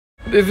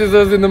This is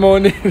us in the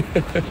morning.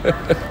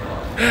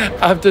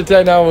 After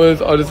 10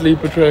 hours on a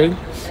sleeper train.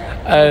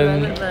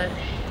 And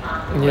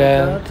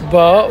yeah,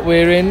 but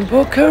we're in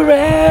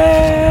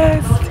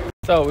Bucharest.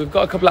 So we've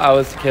got a couple of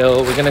hours to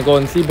kill. We're gonna go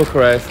and see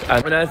Bucharest.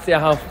 And when I see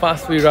how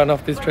fast we ran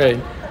off this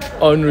train,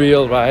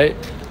 unreal, right?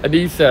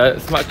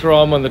 Anissa smacked her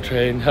arm on the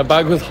train. Her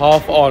bag was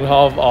half on,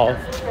 half off.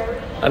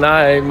 And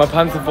my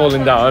pants are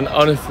falling down,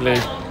 honestly.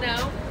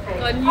 No,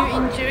 got a new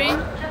injury.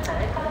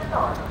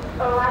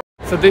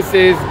 So this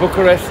is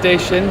Bucharest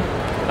station.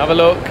 Have a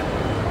look.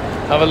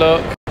 Have a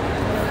look.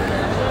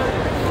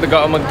 They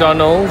got a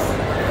McDonald's,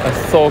 a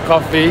Soul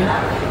Coffee,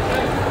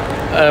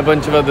 and a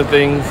bunch of other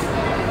things.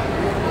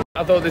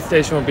 I thought this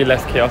station would be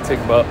less chaotic,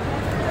 but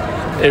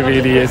it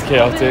really is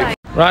chaotic.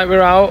 Right,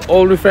 we're out,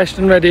 all refreshed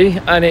and ready,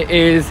 and it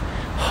is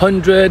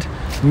 100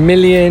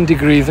 million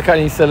degrees. Look at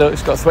Anissa, look,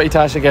 she's got sweaty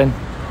tash again.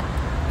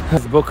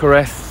 It's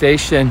Bucharest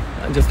station,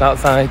 and just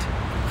outside.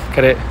 Look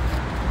at it.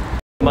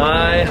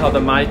 My, how the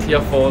mighty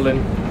are fallen.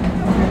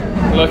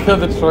 Look at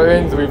the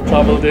trains we've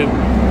travelled in.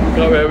 Look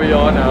at where we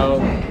are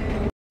now.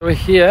 We're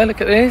here,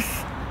 look at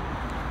this.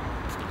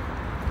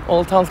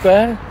 Old Town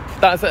Square.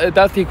 That's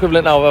the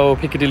equivalent now of our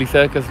Piccadilly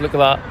Circus, look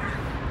at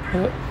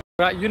that.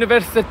 Right,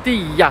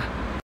 University.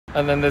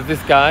 And then there's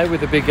this guy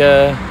with a big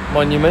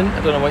monument.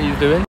 I don't know what he's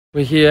doing.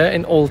 We're here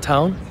in Old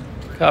Town.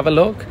 Have a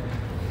look.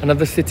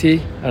 Another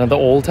city, another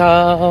Old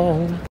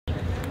Town.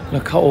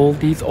 Look at all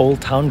these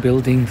Old Town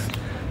buildings.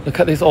 Look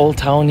at this Old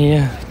Town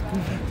here.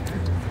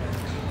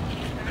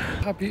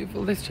 How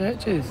beautiful this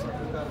church is.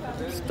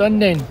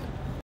 Stunning.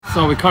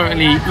 So we're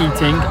currently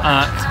eating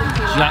at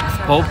Jack's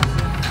Pub.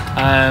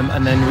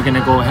 And then we're going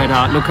to go head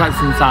out, look at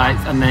some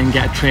sights, and then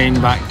get a train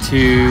back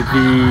to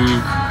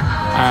the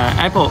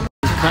airport.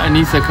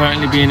 Anissa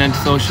currently being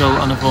antisocial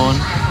on her phone.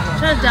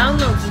 Trying to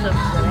download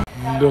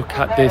stuff. Look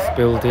at this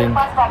building.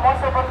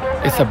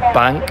 It's a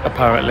bank,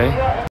 apparently.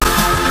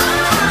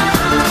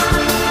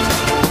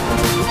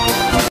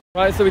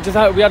 Right, so we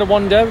had a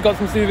wander, we got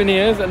some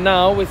souvenirs, and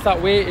now we're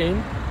sat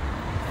waiting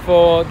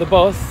for the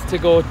bus to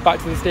go back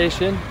to the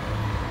station.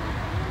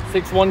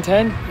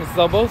 6110, this is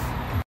our bus.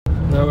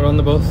 Now we're on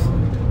the bus.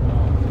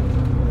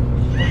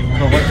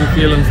 Oh, what do you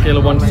feel on a scale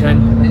of 1 to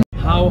 10?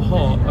 How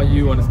hot are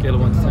you on a scale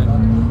of 1 to 10?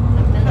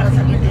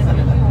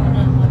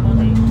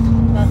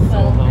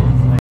 So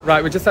hot.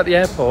 Right, we're just at the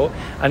airport,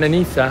 and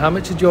Anissa, how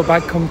much did your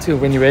bag come to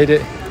when you weighed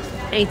it?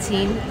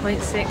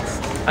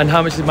 18.6. And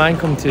how much did mine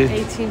come to?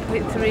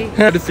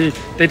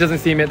 18.3. They doesn't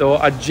seem it though.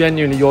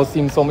 Genuinely, yours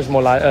seems so much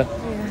more lighter.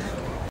 Yeah.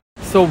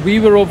 So we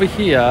were over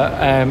here,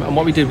 and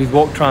what we did was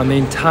walked around the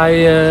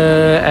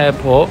entire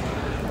airport,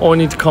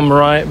 only to come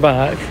right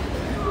back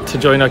to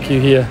join our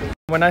queue here.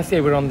 When I say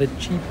we're on the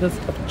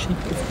cheapest of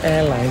cheapest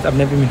airlines, I've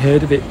never even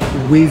heard of it.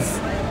 Wizz.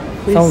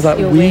 Sounds like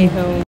we.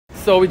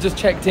 So we just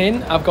checked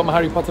in. I've got my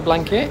Harry Potter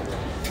blanket.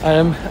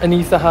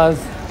 Anissa has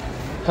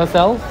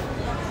herself.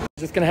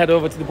 Just gonna head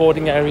over to the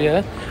boarding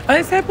area. And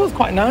this airport's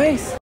quite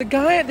nice. The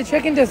guy at the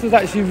check-in desk was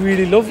actually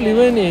really lovely,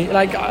 wasn't he?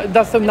 Like,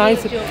 that's so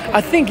nice.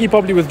 I think he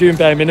probably was doing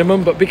bare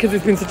minimum, but because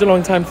it's been such a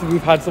long time since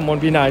we've had someone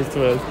be nice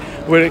to us,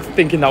 we're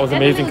thinking that was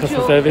amazing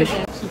customer service.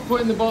 She's put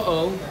in the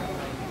bottle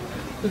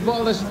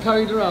that she's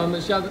carried around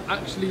that she hasn't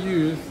actually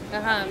used,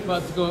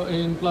 but to go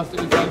in plastic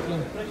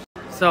recycling.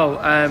 So,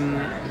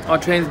 our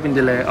train's been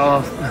delayed.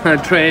 Our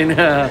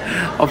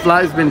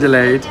flight's been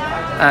delayed.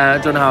 I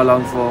don't know how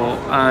long for.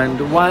 And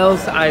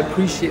whilst I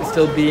appreciate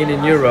still being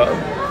in Europe,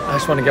 I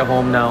just want to get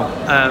home now.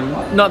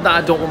 Not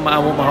that I want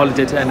my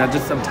holiday to end.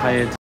 I'm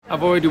tired.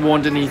 I've already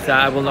warned Anissa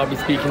I will not be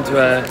speaking to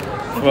her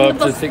for up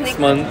to 6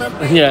 months.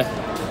 Yeah,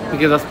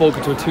 because I've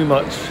spoken to her too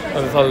much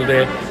on this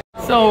holiday.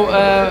 So,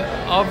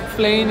 our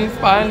plane is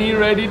finally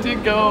ready to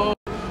go.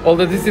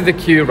 Although this is a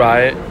queue,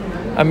 right?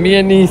 And me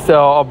and Anissa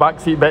are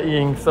backseat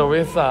betting, so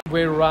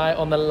we're right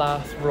on the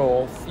last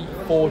row, seat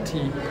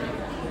 40.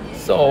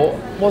 So,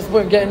 what's the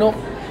point of getting up?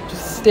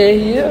 Just stay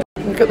here.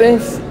 Look at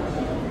this.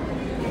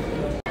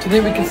 Do you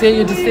think we can say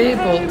you're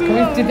disabled? Do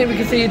you think we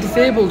can say you're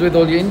disabled with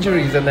all your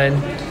injuries and then?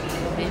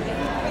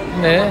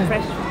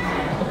 Maybe.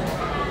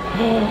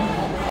 Yeah.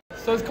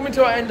 So it's coming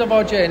to our end of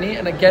our journey,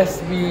 and I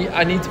guess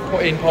I need to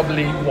put in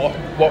probably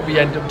what we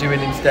end up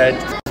doing instead.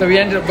 So we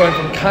ended up going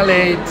from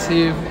Calais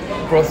to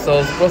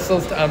Brussels,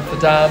 Brussels to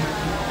Amsterdam,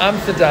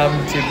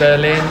 Amsterdam to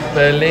Berlin,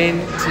 Berlin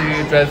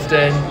to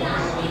Dresden,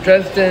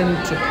 Dresden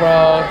to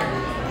Prague,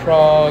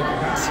 Prague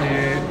to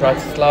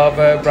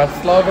Bratislava,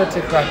 Bratislava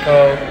to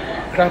Krakow,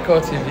 Krakow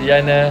to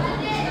Vienna,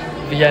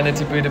 Vienna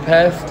to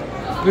Budapest,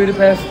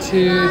 Budapest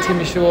to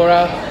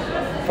Timișoara,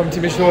 from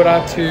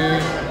Timișoara to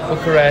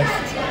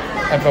Bucharest,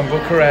 and from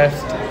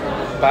Bucharest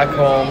back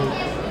home,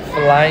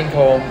 flying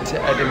home to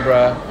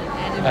Edinburgh,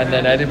 and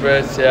then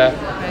Edinburgh to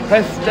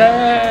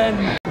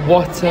Preston.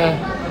 What a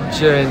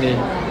journey.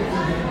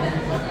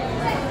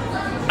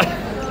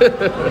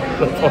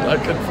 That's all I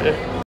can say.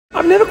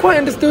 I've never quite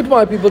understood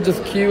why people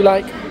just queue.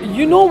 Like,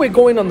 you know we're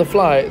going on the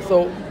flight,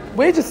 so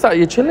we're just sat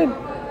here chilling.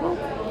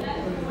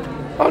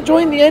 I'll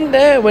join the end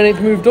there when it's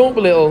moved up a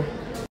little.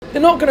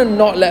 They're not going to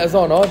not let us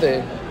on, are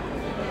they?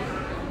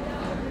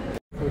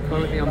 We're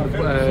currently on the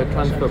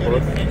transfer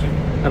bus,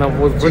 and I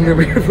was running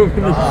away from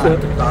Anissa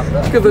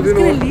because I didn't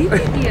want.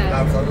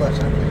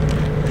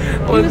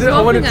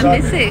 I wanted to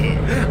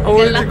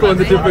go on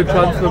the different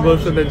transfer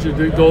bus, and then she'd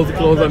do doors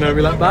close on her and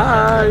be like,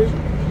 bye.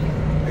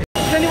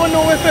 Does anyone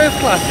know where first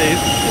class is?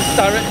 Just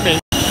direct me.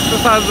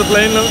 Just as the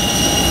plane looks.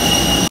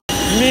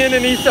 Me and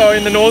Anissa are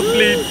in the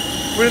nosebleed.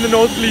 We're in the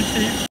nosebleed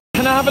seat.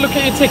 Can I have a look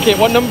at your ticket?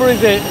 What number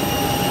is it?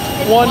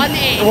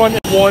 1A.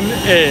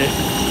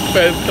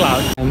 First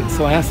class.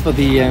 So I asked for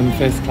the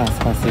first class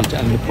passage,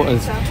 and they put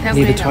us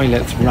near the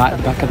toilets right at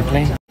the back of the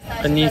plane.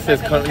 Anissa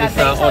is currently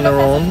sat on her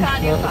own.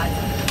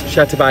 She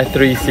had to buy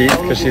 3 seats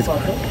because she's... So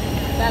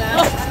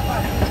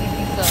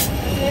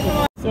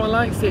I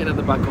like sitting at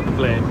the back of the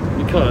plane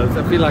because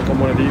I feel like I'm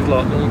one of these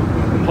lot,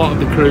 part of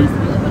the crew.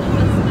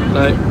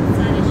 Like,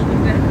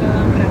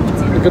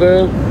 look at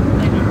her.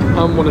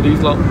 I'm one of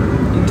these lot.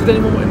 Does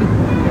anyone want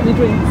any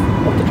drinks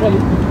off the trolley?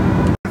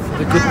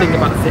 The good thing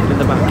about sitting in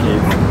the back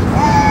is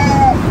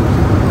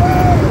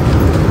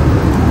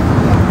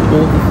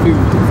all the food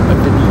is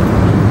underneath.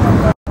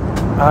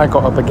 I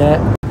got a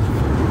baguette.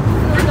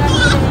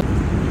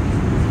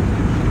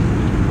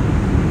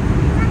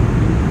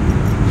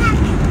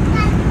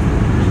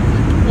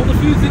 All the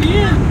food's in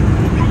here.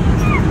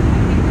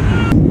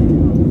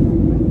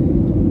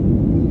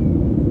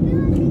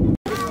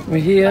 We're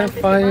here,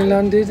 finally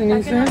landed in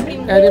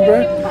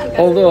Edinburgh.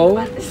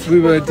 Although we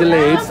were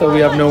delayed, so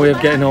we have no way of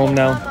getting home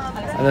now.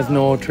 And there's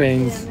no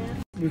trains.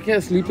 We get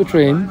a sleeper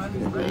train.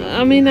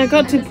 I mean, I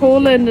got to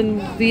Poland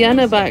and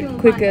Vienna back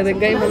quicker than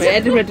going from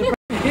Edinburgh to...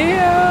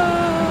 Here!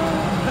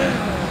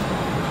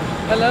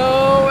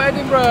 Hello,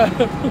 Edinburgh!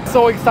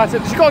 So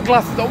excited. She got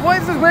glasses on.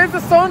 What is this? Where's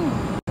the sun?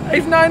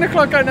 It's 9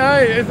 o'clock at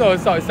night. Oh,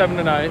 sorry, 7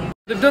 at night.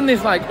 They've done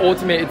this like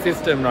automated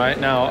system right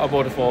now at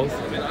waterfalls.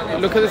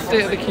 Look at the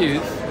state of the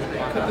queues.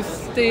 Look at the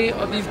state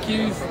of these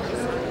queues.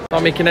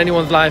 Not making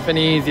anyone's life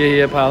any easier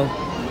here, pal.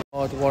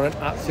 Oh, what an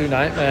absolute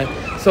nightmare.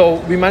 So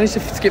we managed to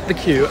skip the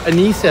queue.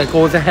 Anissa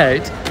goes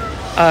ahead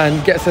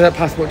and gets her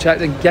passport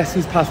checked, and guess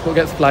whose passport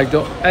gets flagged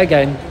up?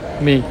 Again,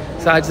 me.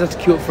 So I just have to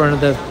queue up for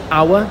another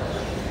hour.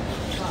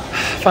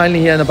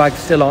 Finally here, and the bags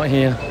still aren't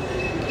here.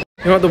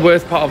 You know what the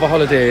worst part of a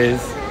holiday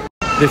is?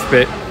 This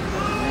bit.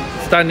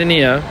 Standing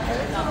here,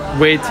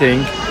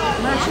 waiting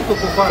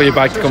for your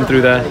bag to come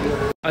through there.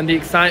 And the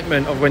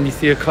excitement of when you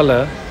see a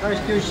colour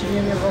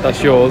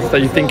that's yours,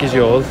 that you think is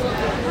yours,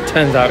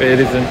 turns out it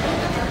isn't.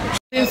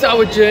 Since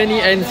our journey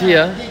ends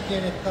here,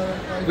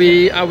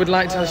 I would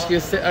like to ask you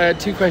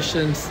 2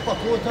 questions.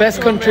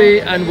 Best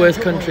country and worst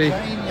country?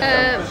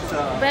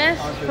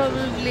 Best,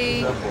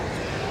 probably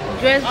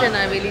Dresden.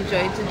 I really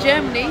enjoyed. So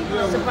Germany,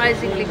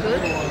 surprisingly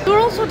good. They were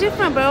all so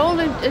different, but I all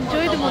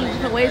enjoyed them in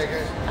different ways.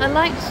 I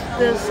liked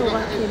the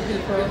Slovakian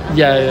people.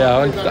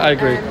 Yeah, I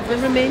agree. And the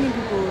Romanian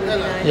people were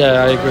really nice.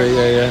 Yeah, I agree,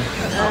 yeah.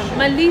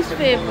 My least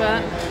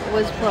favourite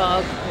was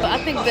Prague, but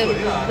I think the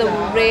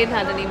rain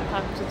had an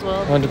impact as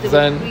well.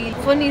 100%. The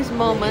funniest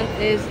moment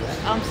is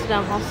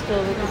Amsterdam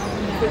hostel with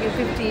freaking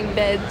 15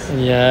 beds.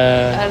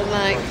 Yeah. And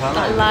like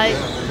that light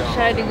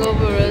shining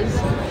over us.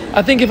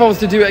 I think if I was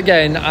to do it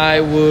again, I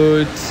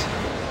would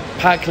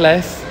pack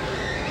less.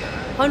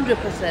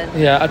 100%.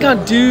 Yeah, I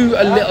can't do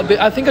a little bit.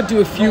 I think I'd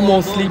do a few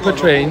more sleeper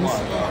trains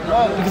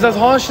because as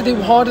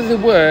hard as they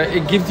were,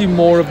 it gives you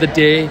more of the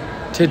day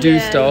to do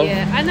stuff.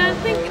 Yeah, and I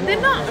think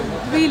they're not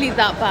really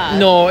that bad.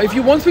 No,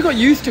 once we got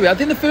used to it, I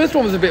think the first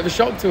one was a bit of a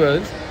shock to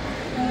us.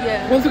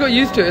 Yeah. Once we got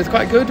used to it, it's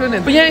quite good, wasn't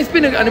it? But yeah, it's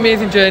been an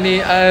amazing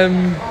journey.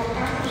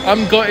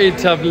 I'm gutted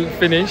to have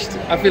finished.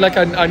 I feel like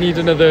I need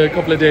another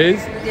couple of days.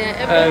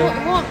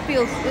 Yeah, what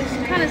feels, it's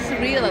kind of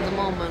surreal at the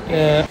moment.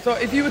 Yeah. So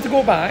if you were to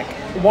go back,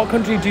 what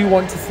country do you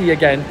want to see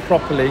again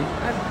properly?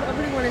 I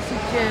probably want to see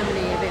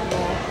Germany a bit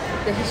more,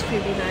 the history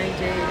behind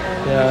it.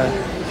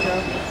 So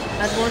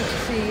I'd want to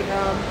see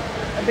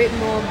a bit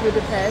more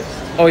Budapest.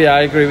 Oh yeah,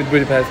 I agree with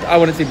Budapest. I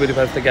want to see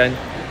Budapest again.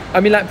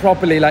 I mean, like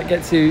properly,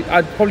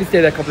 I'd probably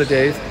stay there a couple of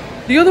days.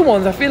 The other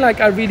ones, I feel like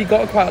I really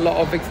got quite a lot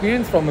of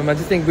experience from them. I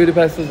just think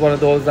Budapest was one of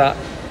those that,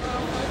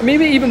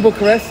 maybe even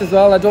Bucharest as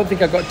well. I don't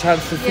think I got a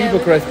chance to see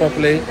Bucharest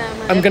properly.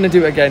 I'm going to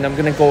do it again. I'm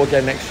going to go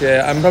again next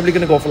year. I'm probably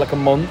going to go for like a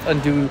month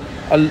and do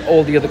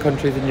all the other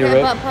countries in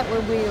Europe. Yeah, backpack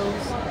with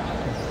wheels.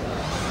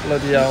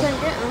 Bloody hell. You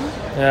can get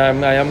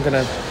them. Yeah, I am going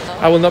to.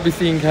 I will not be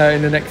seeing her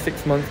in the next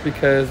 6 months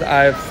because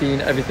I've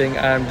seen everything.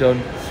 I'm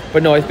done.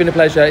 But no, it's been a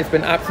pleasure. It's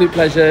been an absolute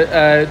pleasure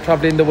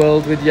traveling the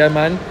world with you,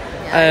 man.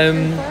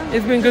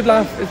 It's been a good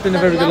laugh. It's been a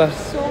very good laugh.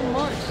 So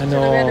much. I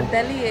know. I had a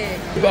bellyache.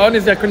 But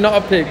honestly, I could not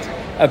have picked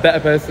a better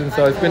person.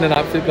 So it's been an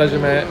absolute pleasure,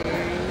 mate.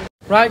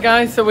 Right,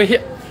 guys. So we're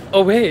here.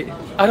 Oh wait,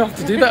 I don't have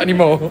to do that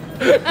anymore.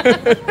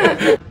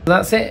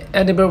 That's it.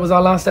 Edinburgh was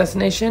our last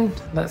destination.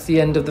 That's the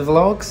end of the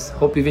vlogs.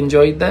 Hope you've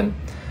enjoyed them.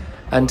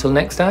 Until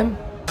next time.